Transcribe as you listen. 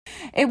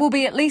It will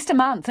be at least a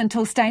month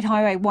until State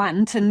Highway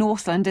 1 to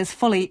Northland is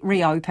fully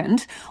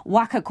reopened.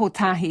 Waka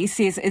Kotahi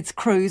says its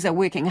crews are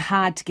working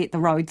hard to get the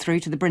road through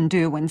to the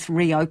Brynderwyns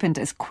reopened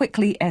as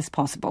quickly as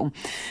possible.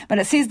 But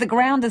it says the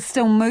ground is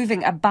still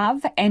moving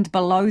above and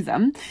below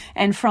them,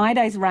 and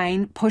Friday's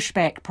rain pushed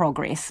back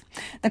progress.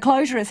 The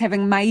closure is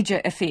having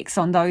major effects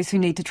on those who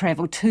need to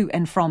travel to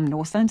and from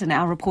Northland, and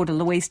our reporter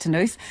Louise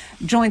Tenuth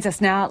joins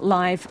us now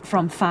live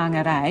from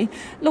Whangarei.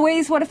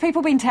 Louise, what have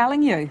people been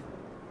telling you?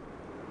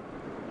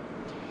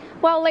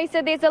 Well,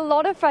 Lisa, there's a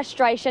lot of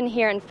frustration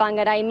here in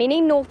Whangarei.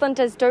 Many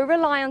Northlanders do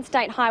rely on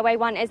State Highway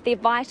 1 as their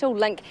vital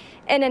link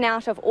in and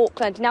out of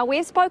Auckland. Now,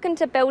 we've spoken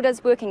to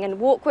builders working in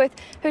Warkworth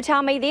who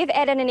tell me they've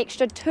added an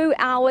extra 2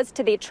 hours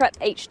to their trip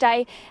each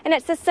day, and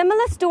it's a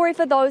similar story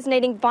for those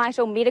needing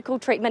vital medical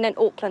treatment in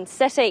Auckland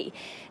City.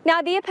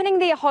 Now, they're pinning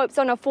their hopes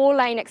on a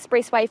 4-lane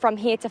expressway from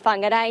here to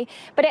Whangarei,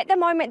 but at the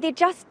moment they're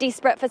just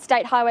desperate for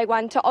State Highway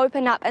 1 to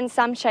open up in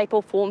some shape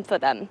or form for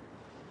them.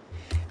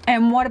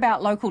 And what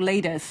about local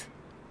leaders?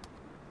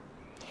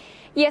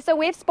 Yeah, so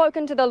we've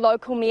spoken to the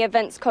local Mayor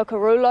Vince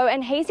Kokorulo,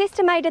 and he's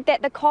estimated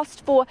that the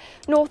cost for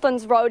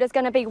Northlands Road is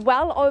going to be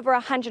well over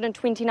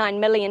 $129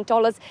 million,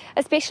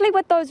 especially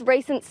with those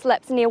recent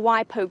slips near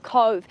Waipu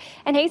Cove.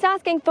 And he's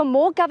asking for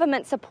more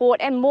government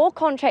support and more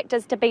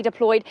contractors to be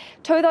deployed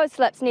to those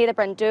slips near the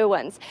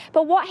Brynderwyns.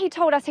 But what he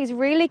told us he's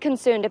really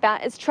concerned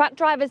about is truck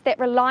drivers that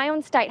rely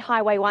on State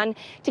Highway 1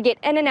 to get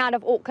in and out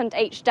of Auckland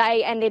each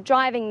day, and they're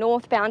driving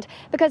northbound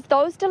because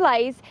those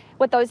delays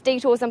with those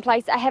detours in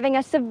place are having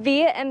a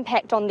severe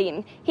impact on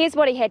them. Here's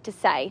what he had to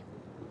say.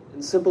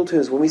 In simple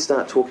terms, when we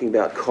start talking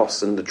about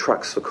costs and the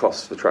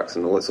costs for trucks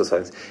and all that sort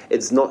of things,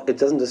 it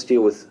doesn't just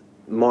deal with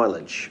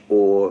mileage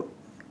or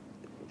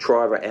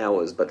driver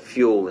hours, but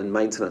fuel and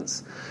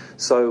maintenance.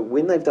 So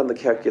when they've done the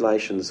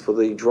calculations for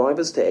the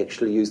drivers to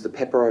actually use the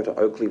Paparota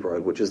Oakley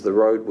Road, which is the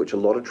road which a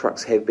lot of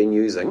trucks have been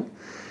using,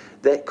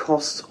 that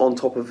costs on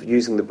top of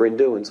using the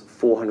Brynderwyns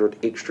 $400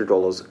 extra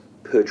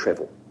per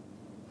travel.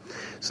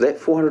 So that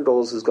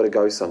 $400 has got to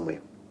go somewhere.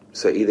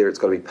 So either it's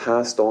got to be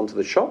passed on to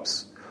the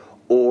shops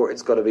or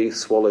it's got to be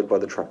swallowed by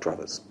the truck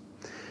drivers.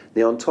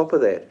 Now on top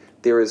of that,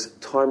 there is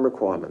time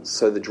requirements.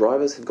 So the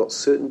drivers have got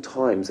certain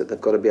times that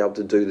they've got to be able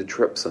to do the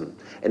trips in.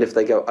 And if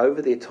they go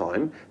over their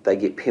time, they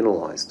get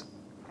penalised.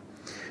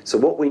 So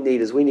what we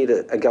need is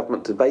a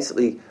government to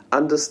basically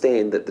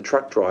understand that the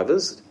truck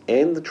drivers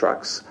and the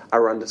trucks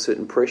are under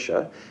certain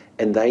pressure,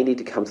 and they need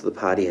to come to the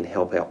party and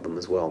help out them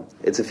as well.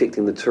 It's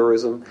affecting the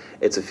tourism,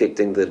 it's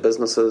affecting the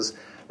businesses,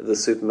 the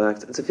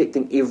supermarkets, it's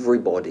affecting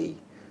everybody.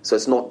 So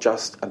it's not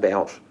just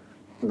about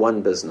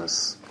one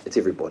business, it's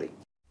everybody.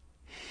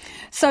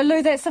 So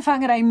Lou, that's the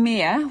Whangarei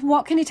Mayor.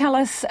 What can you tell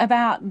us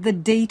about the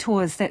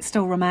detours that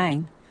still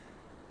remain?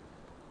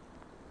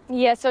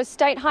 Yeah, so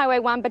State Highway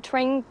 1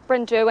 between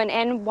Brynderwyn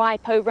and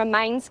Waipu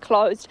remains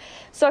closed.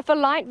 So for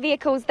light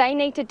vehicles, they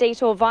need to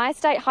detour via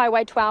State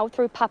Highway 12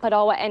 through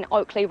Paparoa and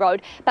Oakley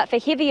Road. But for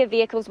heavier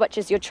vehicles, which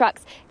is your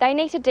trucks, they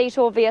need to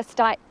detour via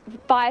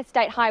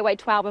State Highway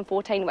 12 and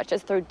 14, which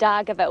is through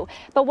Dargaville.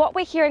 But what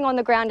we're hearing on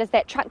the ground is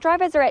that truck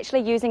drivers are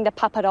actually using the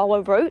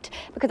Paparoa route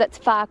because it's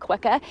far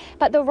quicker.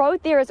 But the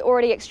road there is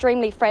already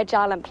extremely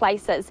fragile in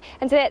places.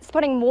 And so that's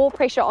putting more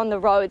pressure on the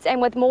roads.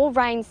 And with more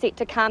rain set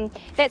to come,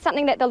 that's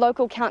something that the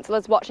local council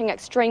is watching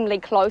extremely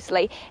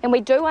closely. And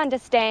we do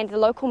understand, the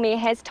local mayor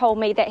has told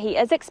me that he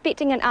is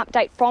expecting an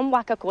update from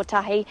Waka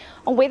Kotahi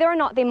on whether or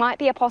not there might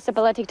be a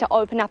possibility to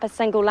open up a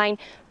single lane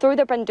through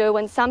the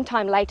Brynderwyns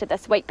sometime later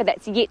this week, but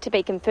that's yet to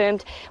be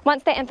confirmed.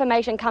 Once that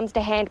information comes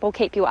to hand, we'll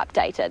keep you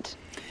updated.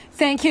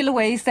 Thank you,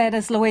 Louise. That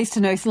is Louise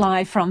Tenuth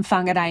live from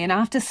Whangarei, and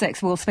after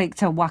 6 we'll speak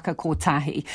to Waka Kotahi.